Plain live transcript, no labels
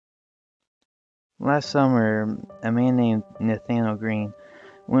Last summer, a man named Nathaniel Green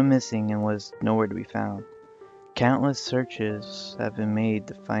went missing and was nowhere to be found. Countless searches have been made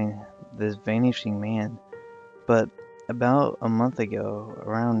to find this vanishing man, but about a month ago,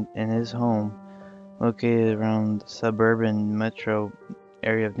 around in his home, located around the suburban metro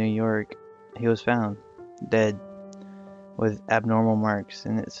area of New York, he was found, dead, with abnormal marks,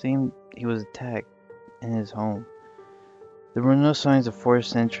 and it seemed he was attacked in his home. There were no signs of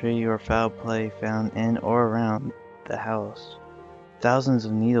forced entry or foul play found in or around the house. Thousands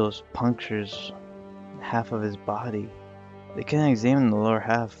of needles punctures half of his body. They couldn't examine the lower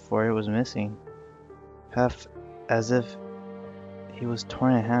half, for it was missing, half as if he was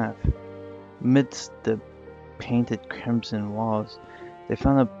torn in half. Amidst the painted crimson walls, they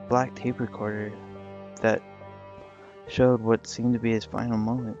found a black tape recorder that showed what seemed to be his final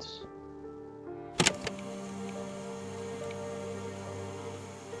moments.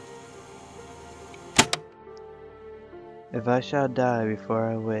 If I shall die before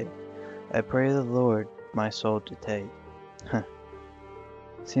I wake, I pray the Lord my soul to take. Huh.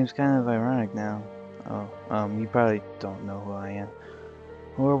 Seems kind of ironic now. You probably don't know who I am,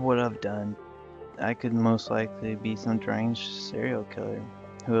 or what I've done. I could most likely be some deranged serial killer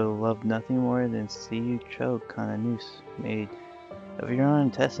who would love nothing more than see you choke on a noose made of your own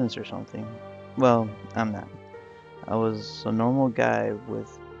intestines or something. Well, I'm not. I was a normal guy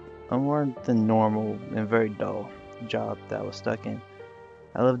with a more than normal and very dull job that I was stuck in.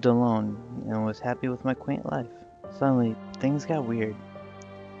 I lived alone and was happy with my quaint life. Suddenly, things got weird.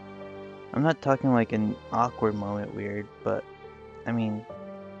 I'm not talking like an awkward moment weird, but I mean,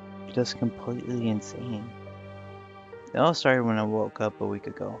 just completely insane. It all started when I woke up a week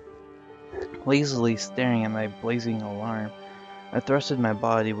ago. Lazily staring at my blazing alarm, I thrusted my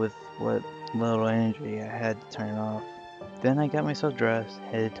body with what little energy I had to turn it off. Then I got myself dressed,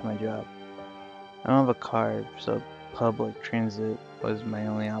 headed to my job. I don't have a car, so public transit was my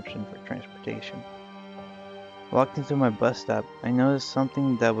only option for transportation. Walking through my bus stop, I noticed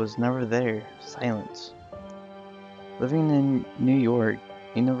something that was never there: silence. Living in New York,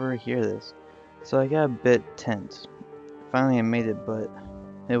 you never hear this, so I got a bit tense. Finally I made it, but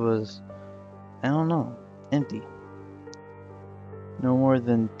it was, I don't know, empty. No more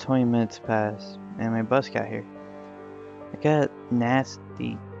than 20 minutes passed, and my bus got here. I got a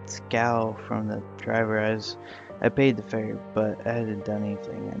nasty scowl from the driver as I paid the fare, but I hadn't done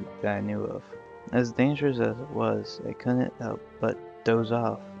anything that I knew of. As dangerous as it was, I couldn't help but doze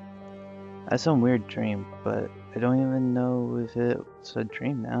off. I had some weird dream, but I don't even know if it's a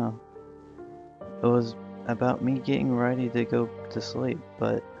dream now. It was about me getting ready to go to sleep,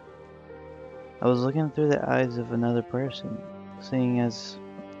 but I was looking through the eyes of another person, seeing as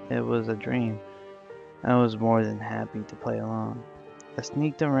it was a dream. I was more than happy to play along. I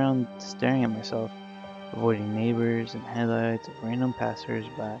sneaked around staring at myself, avoiding neighbors and headlights of random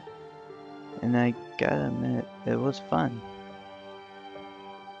passers-by. And I gotta admit, it was fun.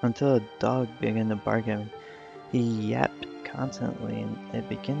 Until a dog began to bark at me. He yapped constantly and it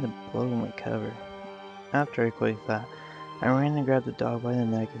began to blow my cover. After a quick thought, I ran and grabbed the dog by the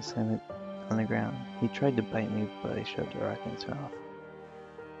neck and slammed it on the ground. He tried to bite me, but I shoved a rock in his mouth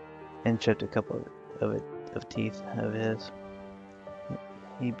and chipped a couple of teeth of his.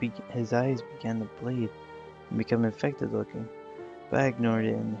 His eyes began to bleed and become infected looking, but I ignored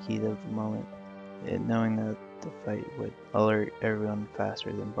it in the heat of the moment, knowing that the fight would alert everyone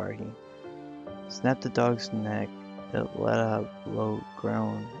faster than barking. Snapped the dog's neck. It let out a low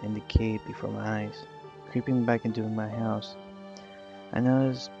groan and decayed before my eyes. Creeping back into my house, I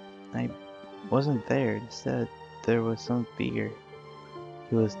noticed I wasn't there. Instead, there was some figure.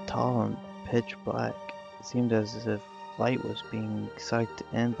 He was tall and pitch black. It seemed as if light was being sucked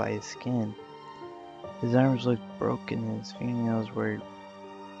in by his skin. His arms looked broken and his fingernails were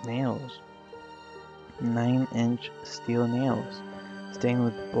nails. 9-inch steel nails, stained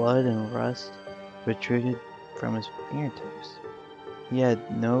with blood and rust, protruded from his fingertips. He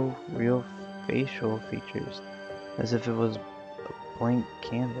had no real facial features, as if it was a blank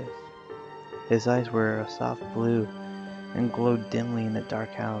canvas. His eyes were a soft blue and glowed dimly in the dark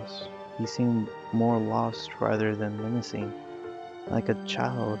house. He seemed more lost rather than menacing, like a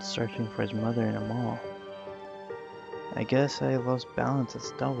child searching for his mother in a mall. I guess I lost balance and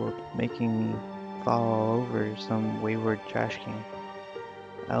stumbled, making me fall over some wayward trash can.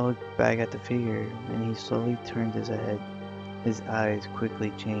 I looked back at the figure, and he slowly turned his head. His eyes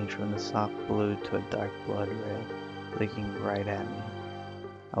quickly changed from the soft blue to a dark blood red, looking right at me.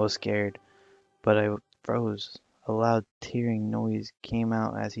 I was scared, but I froze. A loud tearing noise came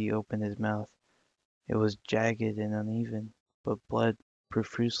out as he opened his mouth. It was jagged and uneven, but blood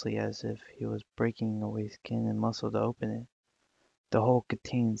profusely as if he was breaking away skin and muscle to open it. The hole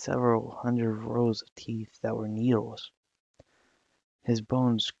contained several hundred rows of teeth that were needles. His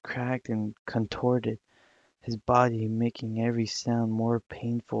bones cracked and contorted, his body making every sound more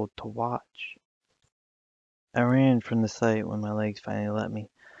painful to watch. I ran from the sight when my legs finally let me,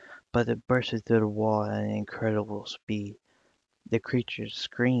 but it bursted through the wall at an incredible speed. The creature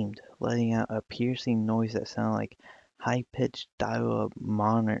screamed, letting out a piercing noise that sounded like high-pitched dial-up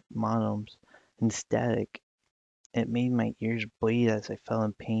modems and static. It made my ears bleed as I fell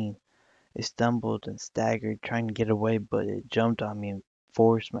in pain. I stumbled and staggered, trying to get away, but it jumped on me and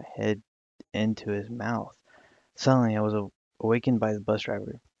forced my head into his mouth. Suddenly, I was awakened by the bus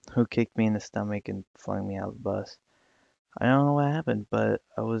driver, who kicked me in the stomach and flung me out of the bus. I don't know what happened, but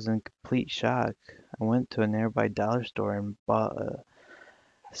I was in complete shock. I went to a nearby dollar store and bought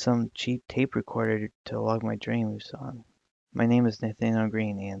some cheap tape recorder to log my dreams on. My name is Nathaniel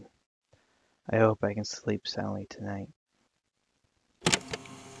Green, and I hope I can sleep soundly tonight.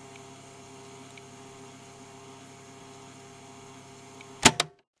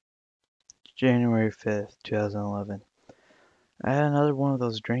 January 5th, 2011. I had another one of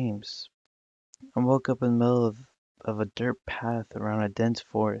those dreams. I woke up in the middle of a dirt path around a dense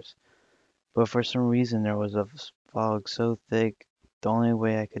forest, but for some reason there was a fog so thick the only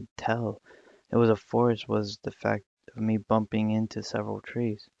way I could tell it was a forest was the fact of me bumping into several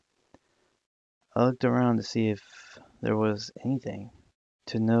trees. I looked around to see if there was anything.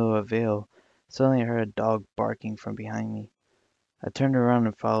 To no avail. Suddenly I heard a dog barking from behind me. I turned around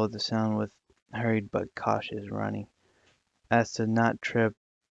and followed the sound with hurried but cautious running, as to not trip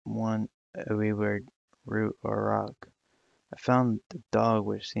on a wayward root or rock. I found the dog,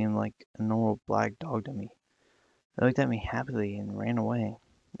 which seemed like a normal black dog to me. It looked at me happily and ran away.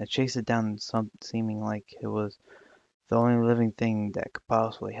 I chased it down, seeming like it was the only living thing that could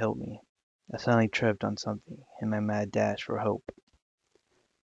possibly help me. I suddenly tripped on something in my mad dash for hope.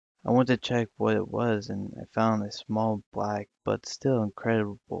 I went to check what it was, and I found a small black but still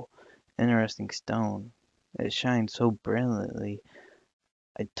incredible, interesting stone. It shined so brilliantly,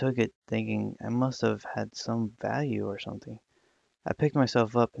 I took it thinking I must have had some value or something. I picked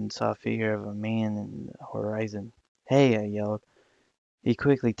myself up and saw a figure of a man in the horizon. "Hey!" I yelled. He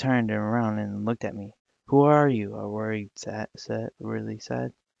quickly turned around and looked at me. "Who are you?" I really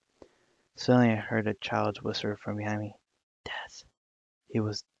said. Suddenly I heard a child's whisper from behind me. "Death." He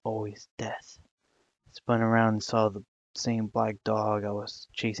was always death. I spun around and saw the same black dog I was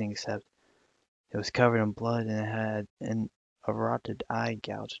chasing, except it was covered in blood and it had a rotted eye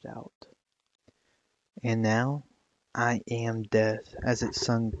gouged out. And now I am death. As it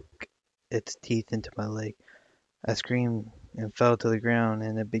sunk its teeth into my leg, I screamed and fell to the ground,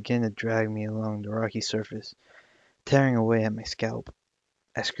 and it began to drag me along the rocky surface, tearing away at my scalp.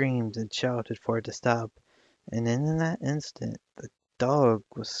 I screamed and shouted for it to stop, and in that instant the dog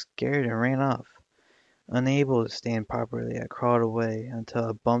was scared and ran off. Unable to stand properly, I crawled away until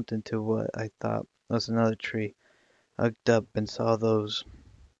I bumped into what I thought was another tree. I looked up and saw those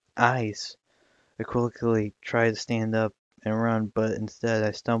eyes. I quickly tried to stand up and run, but instead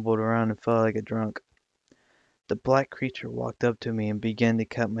I stumbled around and fell like a drunk. The black creature walked up to me and began to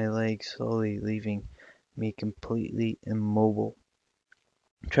cut my leg, slowly leaving me completely immobile.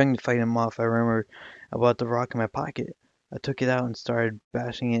 Trying to fight him off, I remembered about the rock in my pocket. I took it out and started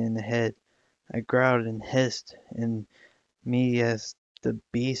bashing it in the head. I growled and hissed, and me as the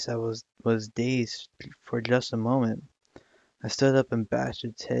beast I was dazed for just a moment. I stood up and bashed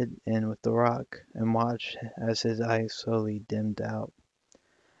its head in with the rock, and watched as his eyes slowly dimmed out.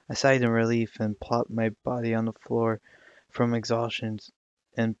 I sighed in relief and plopped my body on the floor from exhaustion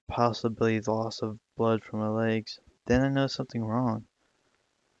and possibly the loss of blood from my legs. Then I noticed something wrong.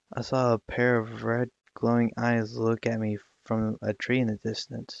 I saw a pair of red glowing eyes look at me from a tree in the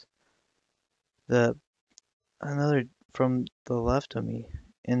distance. Another from the left of me,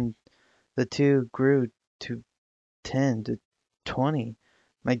 and the two grew to 10 to 20.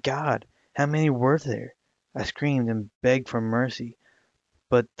 My God, how many were there? I screamed and begged for mercy,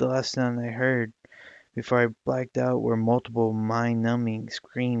 but the last sound I heard before I blacked out were multiple mind-numbing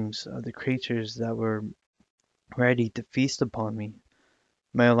screams of the creatures that were ready to feast upon me.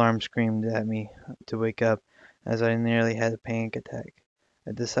 My alarm screamed at me to wake up, as I nearly had a panic attack.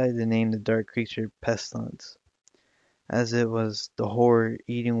 I decided to name the dark creature Pestilence, as it was the horror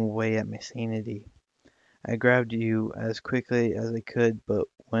eating away at my sanity. I grabbed you as quickly as I could, but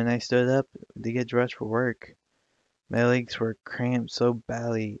when I stood up to get dressed for work, my legs were cramped so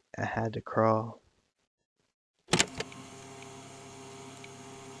badly I had to crawl.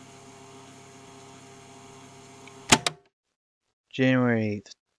 January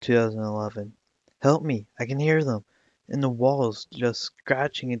 8th, 2011. Help me! I can hear them! In the walls, just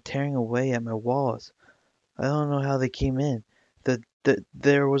scratching and tearing away at my walls. I don't know how they came in.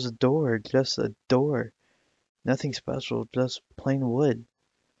 There was a door, just a door. Nothing special, just plain wood.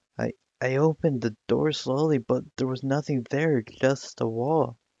 I I opened the door slowly, but there was nothing there, just a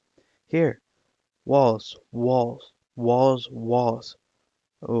wall. Here, walls, walls, walls, walls.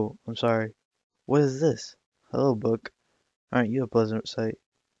 Oh, I'm sorry. What is this? Hello, book. Aren't you a pleasant sight?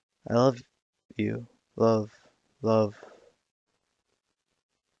 I love you. Love, love.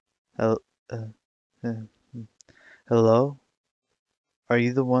 Hel- uh, uh, hello? Are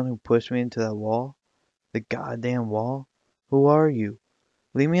you the one who pushed me into that wall? The goddamn wall? Who are you?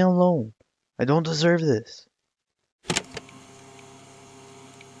 Leave me alone. I don't deserve this.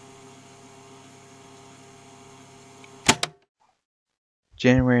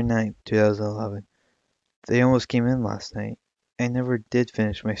 January 9th, 2011. They almost came in last night. I never did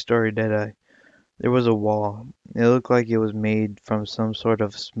finish my story, did I? There was a wall. It looked like it was made from some sort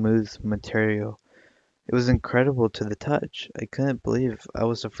of smooth material. It was incredible to the touch. I couldn't believe I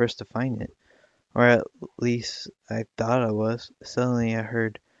was the first to find it. Or at least I thought I was. Suddenly I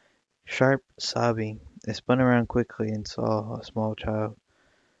heard sharp sobbing. I spun around quickly and saw a small child.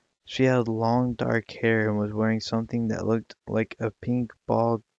 She had long dark hair and was wearing something that looked like a pink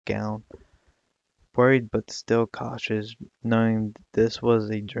ball gown. Worried but still cautious, knowing this was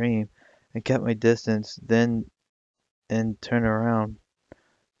a dream, I kept my distance, then and turned around,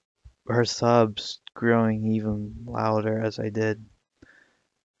 her sobs growing even louder as I did.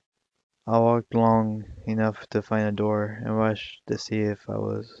 I walked long enough to find a door and rushed to see if it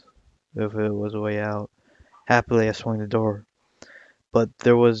was a way out. Happily I swung the door, but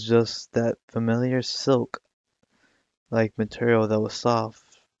there was just that familiar silk like material that was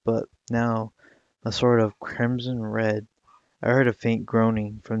soft, but now a sort of crimson red. I heard a faint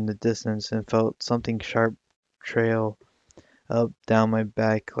groaning from the distance and felt something sharp trail up down my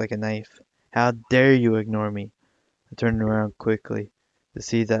back like a knife. How dare you ignore me? I turned around quickly to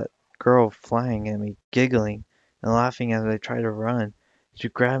see that girl flying at me, giggling and laughing as I tried to run. She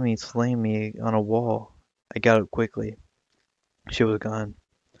grabbed me and slammed me on a wall. I got up quickly. She was gone.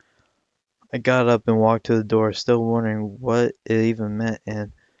 I got up and walked to the door, still wondering what it even meant,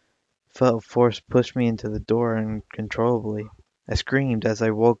 and felt a force push me into the door uncontrollably. I screamed as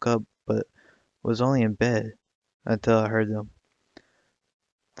I woke up, but was only in bed until I heard them.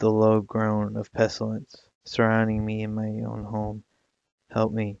 The low groan of pestilence surrounding me in my own home.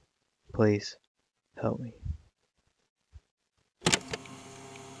 Help me, please, help me.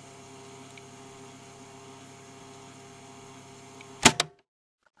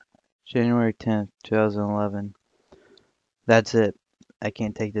 January 10th, 2011. That's it. I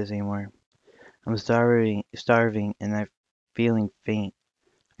can't take this anymore. I'm starving, and I'm feeling faint.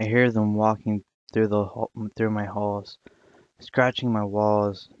 I hear them walking through my halls, scratching my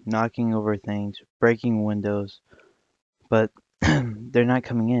walls, knocking over things, breaking windows, but they're not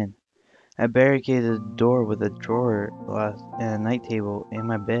coming in. I barricaded the door with a drawer and a night table and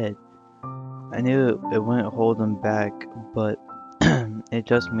my bed. I knew it wouldn't hold them back, but it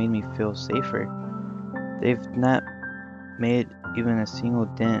just made me feel safer. They've not made even a single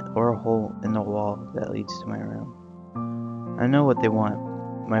dent or a hole in the wall that leads to my room. I know what they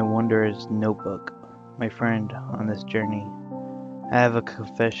want. My Wanderer's notebook. My friend on this journey. I have a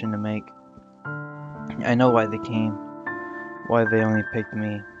confession to make. I know why they came. Why they only picked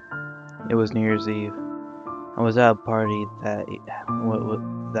me. It was New Year's Eve. I was at a party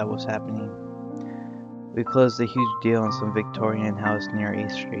that was happening. We closed a huge deal on some Victorian house near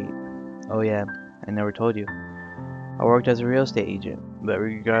 8th Street. Oh yeah, I never told you. I worked as a real estate agent, but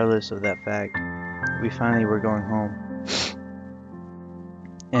regardless of that fact, we finally were going home.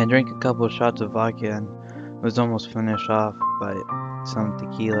 And I drank a couple of shots of vodka and was almost finished off by some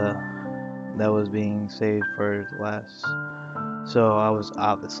tequila that was being saved for last. So I was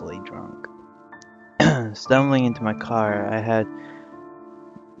obviously drunk. Stumbling into my car, I had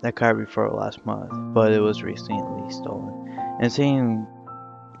that car before last month, but it was recently stolen. And seeing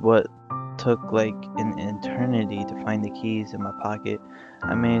what took like an eternity to find the keys in my pocket,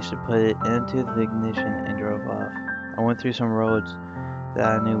 I managed to put it into the ignition and drove off. I went through some roads that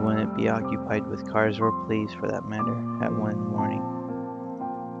I knew wouldn't be occupied with cars or police for that matter at 1 in the morning.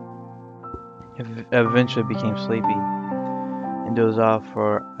 I eventually became sleepy and dozed off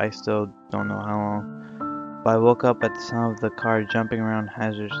for I still don't know how long, but I woke up at the sound of the car jumping around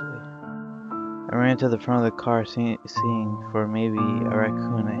hazardously. I ran to the front of the car seeing for maybe a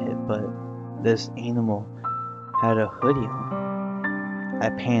raccoon I hit, but this animal had a hoodie on. I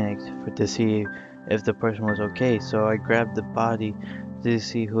panicked to see if the person was okay, so I grabbed the body to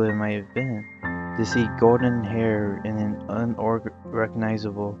see who it might have been. To see golden hair and an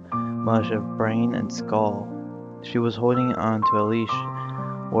unrecognizable mush of brain and skull. She was holding on to a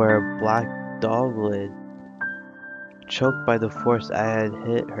leash where a black dog lid. Choked by the force I had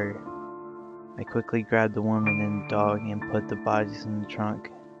hit her, I quickly grabbed the woman and dog and put the bodies in the trunk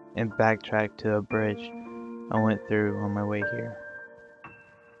and backtracked to a bridge I went through on my way here.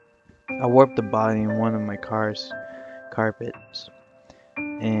 I warped the body in one of my car's carpets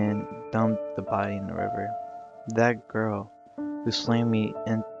and dumped the body in the river. That girl who slammed me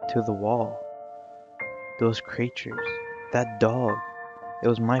into the wall, those creatures, that dog, it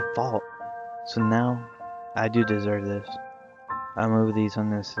was my fault. So now I do deserve this. I moved these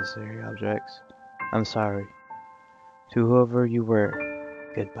unnecessary objects. I'm sorry. To whoever you were,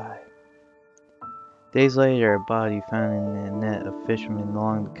 goodbye. Days later, a body found in a net of fishermen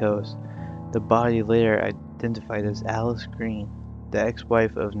along the coast. The body later identified as Alice Green, the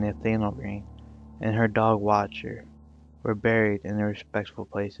ex-wife of Nathaniel Green, and her dog Watcher, were buried in their respectful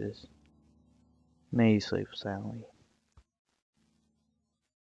places. May you sleep silently.